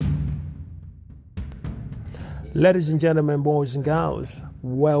Ladies and gentlemen, boys and girls,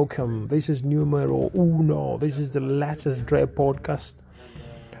 welcome. This is numero uno. This is the Latest Dread podcast.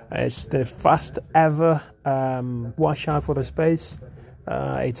 It's the first ever Watch Out for the Space.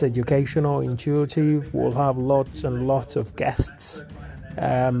 It's educational, intuitive. We'll have lots and lots of guests,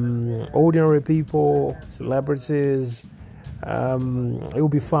 ordinary people, celebrities. It will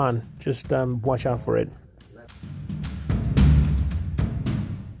be fun. Just watch out for it.